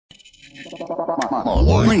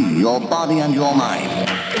Free your body and your mind.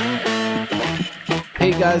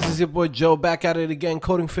 Hey guys, it's your boy Joe back at it again,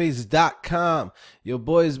 CodingPhase.com. Your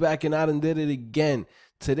boy is back and out and did it again.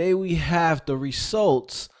 Today we have the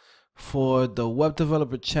results for the Web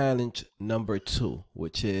Developer Challenge number 2,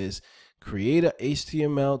 which is create a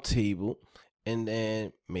HTML table and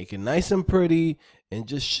then make it nice and pretty and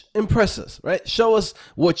just impress us, right? Show us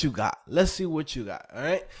what you got. Let's see what you got, all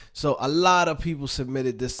right? So a lot of people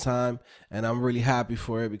submitted this time, and I'm really happy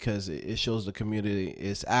for it because it shows the community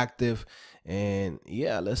is active. And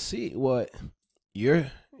yeah, let's see what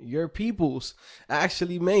your peoples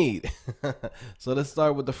actually made. So let's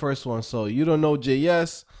start with the first one. So you don't know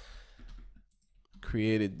JS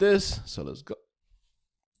created this, so let's go.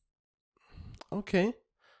 Okay,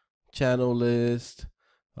 channel list.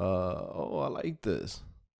 Oh, I like this.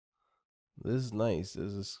 This is nice.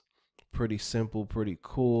 This is pretty simple, pretty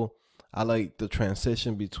cool. I like the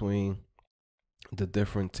transition between the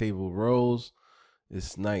different table rows.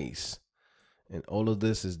 It's nice. And all of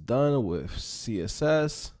this is done with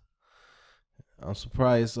CSS. I'm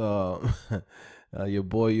surprised your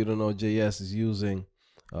boy You Don't Know JS is using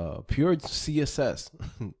pure CSS.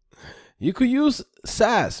 You could use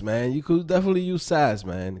Sass, man. You could definitely use Sass,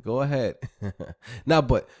 man. Go ahead. Nah,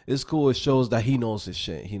 but it's cool. It shows that he knows his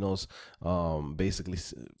shit. He knows basically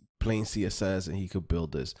plain CSS, and he could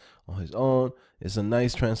build this on his own. It's a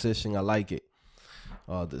nice transition. I like it.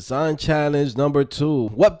 Design challenge number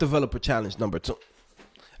 2. Web developer challenge number 2.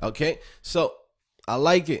 Okay, so I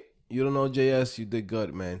like it. You don't know JS, you did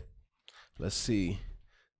good, man. Let's see.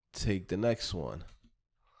 Take the next one.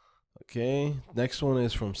 Okay, next one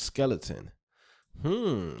is from Skeleton.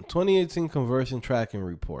 2018 conversion tracking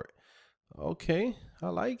report. Okay, I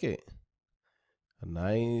like it.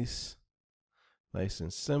 Nice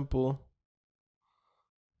and simple.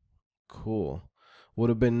 Cool. Would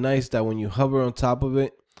have been nice that when you hover on top of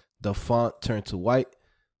it, the font turned to white.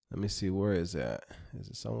 Let me see, where is that? Is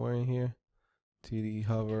it somewhere in here? TD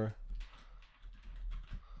hover.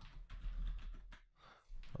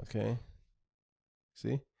 Okay.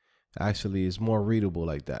 See? Actually, it's more readable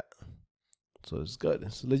like that. So it's good.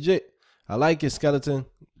 It's legit. I like it, Skeleton.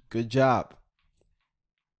 Good job.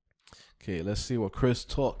 Okay, let's see what Chris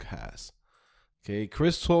Talk has. Okay,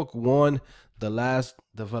 Chris Talk won the last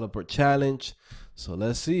developer challenge. So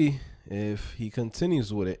let's see if he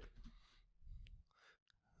continues with it.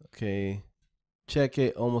 Okay, check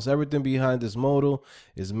it. Almost everything behind this modal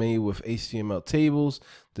is made with HTML tables.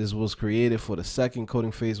 This was created for the second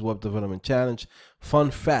CodingPhase Web Development Challenge.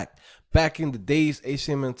 Fun fact, back in the days,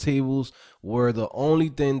 HTML tables were the only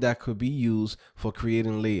thing that could be used for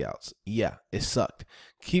creating layouts. Yeah, it sucked.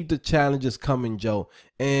 Keep the challenges coming, Joe.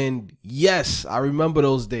 And yes, I remember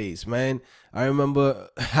those days, man. I remember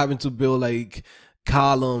having to build like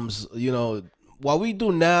columns, you know, what we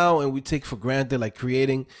do now and we take for granted, like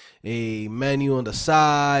creating a menu on the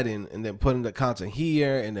side and then putting the content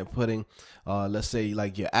here and then putting, let's say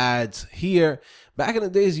like your ads here. Back in the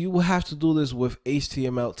days, you would have to do this with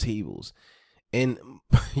HTML tables. And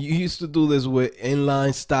you used to do this with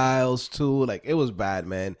inline styles too. Like it was bad,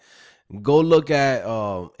 man. Go look at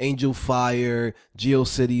Angel Fire,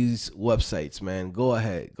 GeoCities websites, man. Go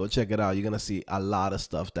ahead. Go check it out. You're going to see a lot of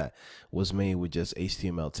stuff that was made with just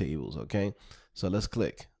HTML tables, okay? So let's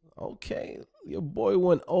click. Okay, your boy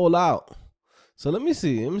went all out. So let me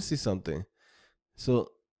see something.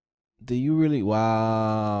 So did you really?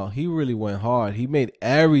 Wow, he really went hard. He made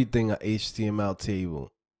everything a HTML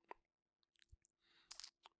table.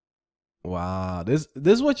 Wow, this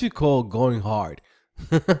is what you call going hard.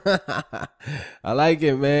 I like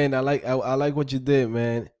it, man. I like what you did,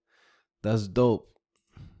 man. That's dope.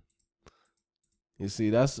 You see,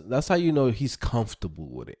 that's how you know he's comfortable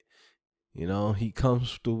with it. You know, he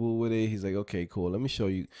comfortable with it. He's like, okay, cool. Let me show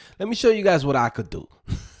you guys what I could do.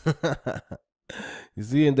 You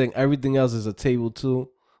see, and then everything else is a table too.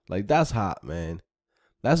 Like that's hot, man.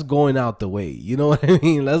 That's going out the way. You know what I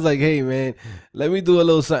mean? That's like, hey, man, let me do a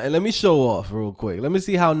little something. Let me show off real quick. Let me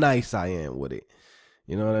see how nice I am with it.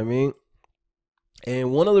 You know what I mean?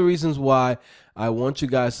 And one of the reasons why I want you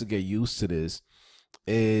guys to get used to this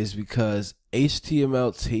is because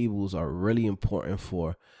HTML tables are really important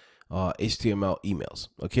for HTML emails.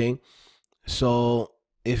 Okay, so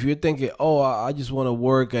if you're thinking, oh, I just want to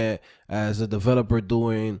work as a developer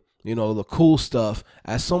doing, you know, the cool stuff,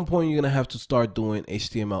 at some point you're gonna have to start doing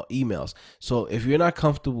HTML emails. So if you're not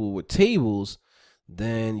comfortable with tables,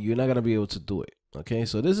 then you're not gonna be able to do it. Okay,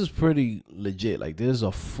 so this is pretty legit. Like this is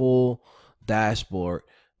a full dashboard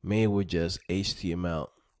made with just HTML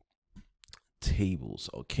tables.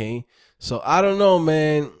 Okay, so I don't know,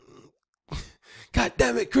 man. God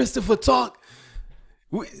damn it, Christopher Talk.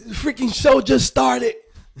 Freaking show just started.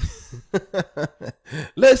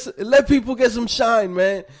 Let people get some shine,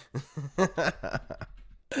 man.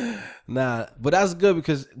 Nah, but that's good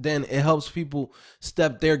because then it helps people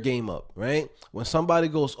step their game up, right? When somebody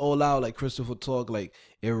goes all out, like Christopher talk, like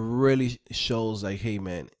it really shows like, hey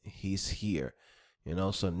man, he's here. You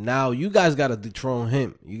know, so now you guys gotta dethrone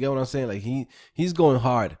him. You get what I'm saying? Like he's going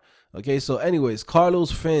hard. Okay, so anyways,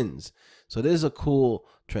 Carlos Fins. So this is a cool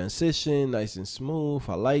transition, nice and smooth.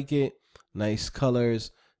 I like it. Nice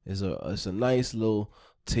colors. It's a nice little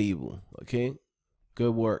table. Okay,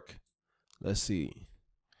 good work. Let's see.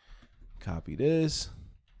 Copy this.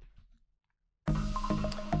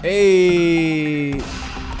 Hey.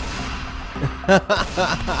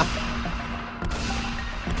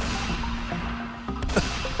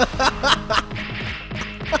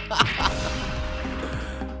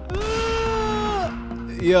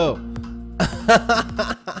 Yo.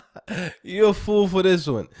 You're a fool for this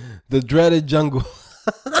one. The dreaded jungle.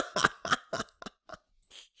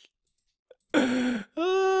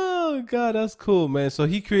 Oh god, that's cool, man. So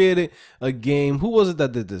he created a game. Who was it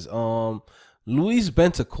that did this? Luis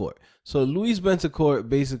Bentecourt. So Luis Bentecourt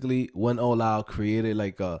basically went all out, created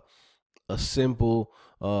like a simple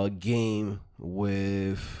game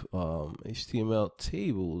with HTML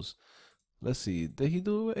tables. Let's see, did he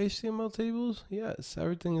do it with HTML tables? Yes,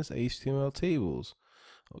 everything is HTML tables.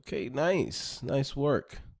 Okay, nice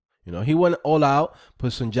work. You know, he went all out,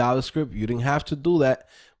 put some JavaScript. You didn't have to do that,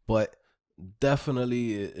 but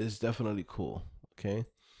definitely it's definitely cool. Okay,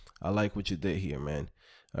 I like what you did here, man.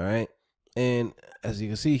 All right, and as you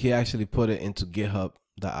can see, he actually put it into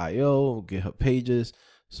github.io, GitHub pages.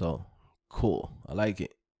 So cool, I like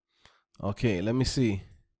it. Okay, let me see.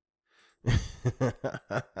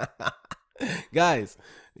 Guys,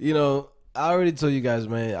 you know, I already told you guys,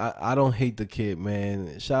 man, I don't hate the kid,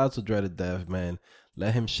 man. Shout out to Dreaded Dev, man.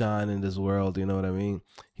 Let him shine in this world, you know what I mean?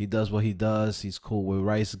 He does what he does. He's cool with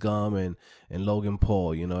Rice Gum and Logan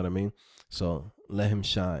Paul, you know what I mean? So let him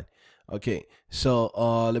shine. Okay, so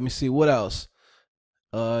let me see what else.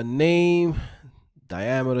 Name,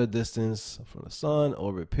 diameter, distance from the sun,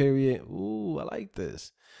 orbit period. Ooh, I like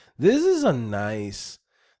this. This is a nice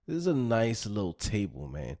little table,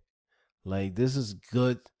 man. Like this is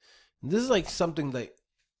good. This is like something like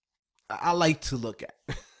I like to look at.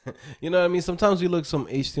 You know what I mean? Sometimes you look some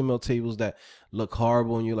HTML tables that look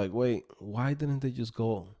horrible and you're like, wait, why didn't they just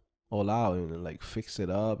go all out and like fix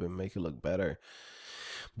it up and make it look better?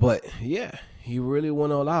 But yeah, he really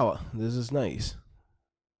went all out. This is nice.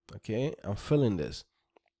 Okay, I'm feeling this.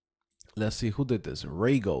 Let's see who did this.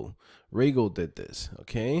 Rago did this.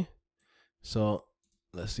 Okay, so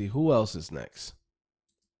let's see who else is next.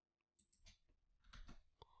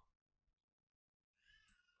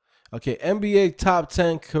 Okay, NBA top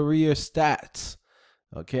 10 career stats.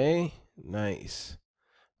 Okay, nice.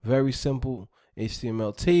 Very simple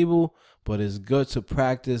HTML table, but it's good to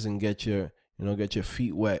practice and get your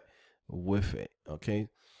feet wet with it. Okay,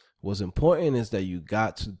 what's important is that you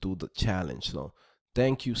got to do the challenge. So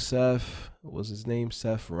thank you, Seth. What was his name?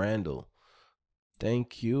 Seth Randall.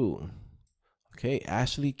 Thank you. Okay,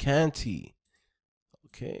 Ashley Canty.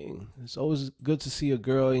 Okay, it's always good to see a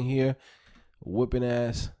girl in here whipping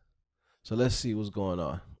ass. So let's see what's going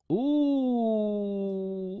on.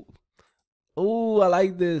 Ooh. Ooh, I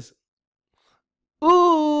like this.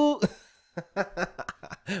 Ooh.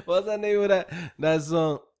 What's the name of that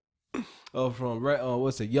song? Oh, from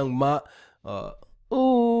what's it? Young Ma.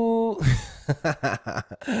 Ooh. All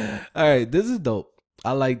right, this is dope.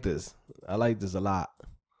 I like this. I like this a lot.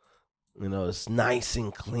 You know, it's nice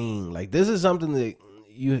and clean. Like this is something that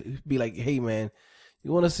you be like, hey man,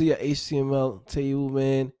 you want to see a HTML table,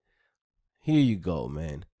 man? Here you go,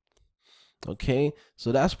 man. Okay,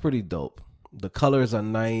 so that's pretty dope. The colors are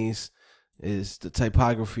nice. The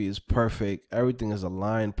typography is perfect. Everything is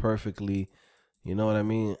aligned perfectly. You know what I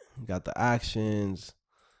mean? Got the actions.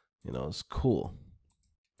 You know, it's cool.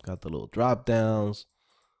 Got the little drop downs.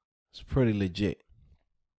 It's pretty legit.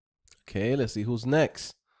 Okay, let's see who's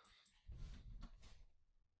next.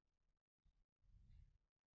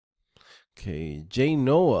 Okay, Jay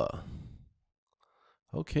Noah.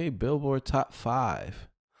 Okay, Billboard top 5.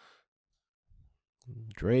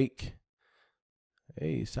 Drake.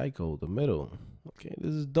 Hey, Psycho, the middle. Okay,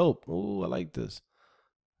 this is dope. Ooh, I like this.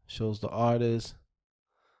 Shows the artist.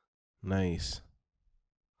 Nice.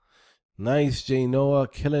 Nice, Jay Noah,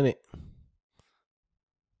 killing it.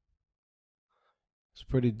 It's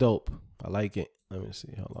pretty dope. I like it. Let me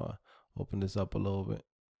see. Hold on. Open this up a little bit.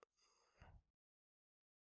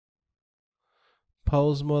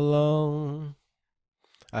 Post Malone.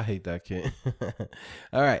 I hate that kid.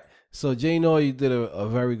 All right. So Jay Noy, you did a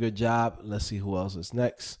very good job. Let's see who else is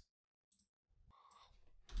next.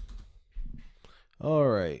 All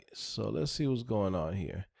right. So let's see what's going on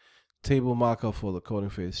here. Table mockup for the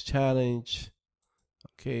CodingPhase challenge.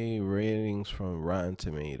 Okay, ratings from Rotten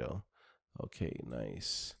Tomato. Okay,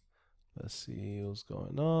 nice. Let's see what's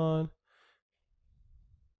going on.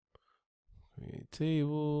 Create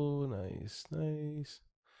table, nice, nice.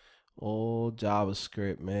 Old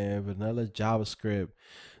JavaScript, man, vanilla JavaScript.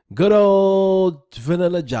 Good old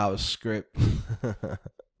vanilla JavaScript.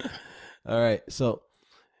 All right, so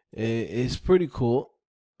it's pretty cool.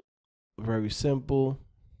 Very simple,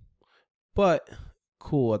 but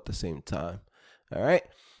cool at the same time. All right,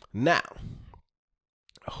 now,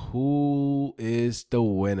 who is the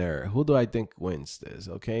winner? Who do I think wins this?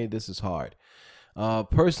 Okay, this is hard.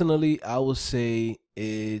 Personally, I would say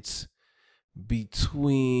it's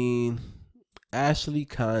between Ashley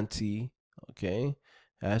Conti, okay,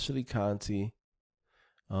 Ashley Conti,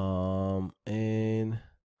 and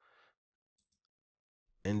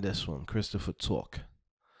this one, Christopher Talk.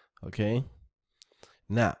 Okay.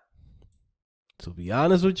 Now, to be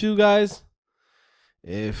honest with you guys,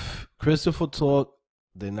 if Christopher Talk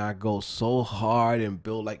did not go so hard and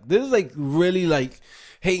build like this, is like really like,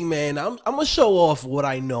 hey man, I'm gonna show off what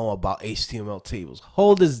I know about HTML tables.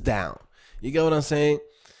 Hold this down. You get what I'm saying?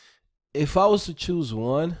 If I was to choose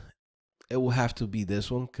one, it will have to be this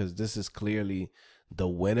one because this is clearly the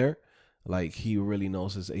winner. Like he really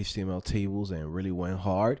knows his HTML tables and really went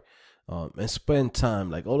hard. And spend time.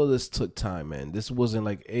 Like all of this took time, man. This wasn't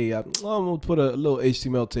like, hey, I'm gonna put a little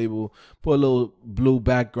HTML table, put a little blue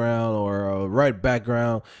background or a red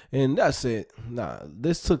background, and that's it. Nah,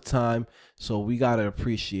 this took time, so we gotta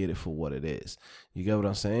appreciate it for what it is. You get what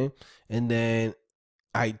I'm saying? And then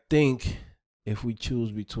I think if we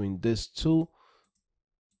choose between this two,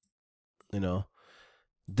 you know,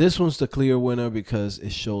 this one's the clear winner because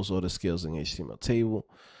it shows all the skills in HTML table.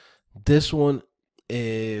 This one,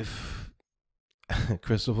 if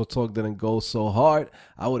Christopher Talk didn't go so hard,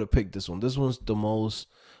 I would have picked this one. This one's the most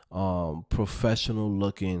professional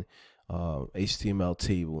looking HTML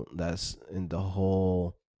table that's in the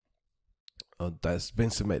whole that's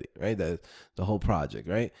been submitted, right? That the whole project,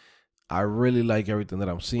 right? I really like everything that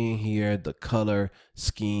I'm seeing here. The color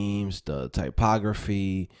schemes, the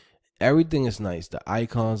typography, everything is nice. The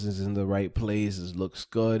icons is in the right place. It looks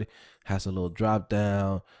good. Has a little drop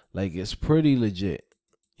down. Like it's pretty legit.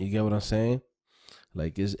 You get what I'm saying?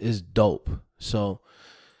 Like it's dope. So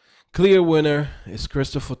clear winner is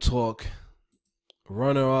Christopher Talk.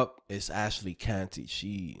 Runner up is Ashley Canty.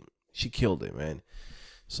 She killed it, man.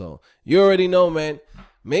 So you already know, man.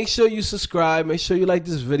 Make sure you subscribe. Make sure you like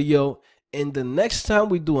this video. And the next time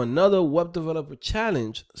we do another web developer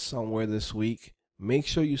challenge somewhere this week, make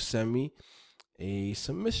sure you send me a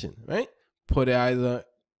submission, right? Put it either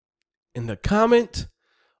in the comment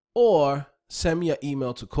or send me an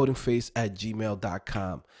email to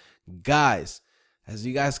codingphase@gmail.com. Guys, as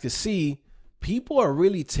you guys can see, people are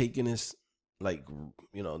really taking this, like,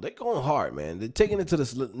 you know, they're going hard, man. They're taking it to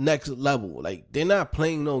this next level. Like, they're not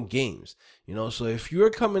playing no games, you know. So if you're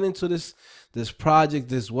coming into this project,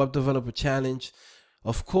 this web developer challenge,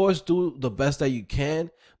 of course, do the best that you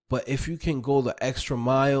can. But if you can go the extra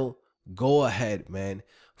mile, go ahead, man.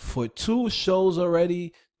 For 2 shows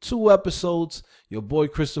already, 2 episodes, your boy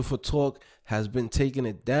Christopher Talk has been taking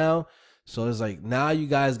it down. So it's like, now you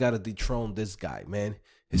guys got to dethrone this guy, man.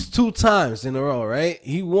 It's 2 times in a row, right?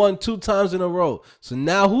 He won 2 times in a row. So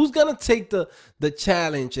now who's going to take the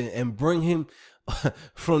challenge and bring him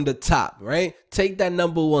from the top, right? Take that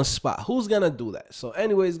 #1 spot. Who's going to do that? So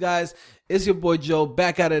anyways, guys, it's your boy Joe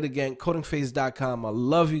back at it again, codingphase.com. I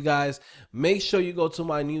love you guys. Make sure you go to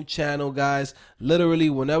my new channel, guys. Literally,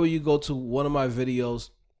 whenever you go to one of my videos,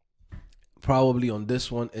 probably on this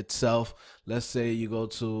one itself, let's say you go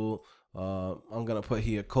to, I'm going to put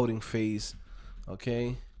here CodingPhase.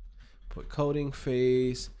 Okay, put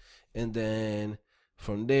CodingPhase, and then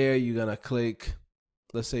from there you're gonna click,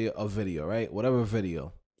 let's say a video, right? Whatever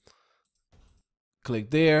video. Click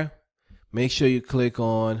there. Make sure you click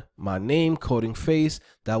on my name, CodingPhase.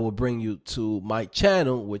 That will bring you to my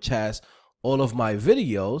channel, which has all of my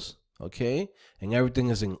videos, okay? And everything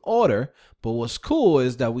is in order. But what's cool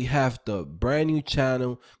is that we have the brand new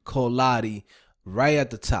channel called Lottie right at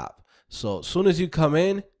the top. So as soon as you come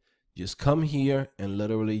in, just come here and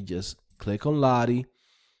literally just click on Lottie,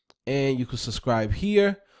 and you can subscribe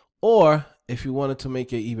here. Or if you wanted to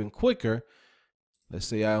make it even quicker, let's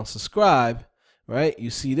say I unsubscribe, right? You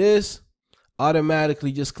see this,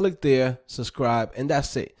 automatically just click there, subscribe, and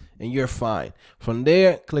that's it. And you're fine. From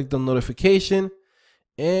there, click the notification,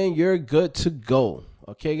 and you're good to go.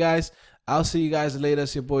 Okay, guys, I'll see you guys later.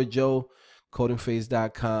 It's your boy Joe,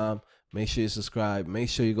 CodingPhase.com. Make sure you subscribe. Make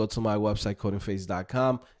sure you go to my website,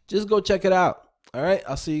 CodingPhase.com. Just go check it out. All right,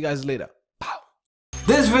 I'll see you guys later. Pow.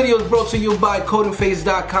 This video is brought to you by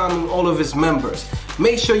CodingPhase.com and all of its members.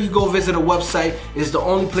 Make sure you go visit the website. It's the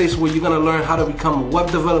only place where you're going to learn how to become a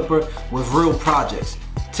web developer with real projects.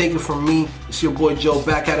 Take it from me. It's your boy Joe,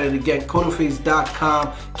 back at it again.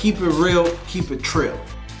 CodingPhase.com. Keep it real. Keep it trill.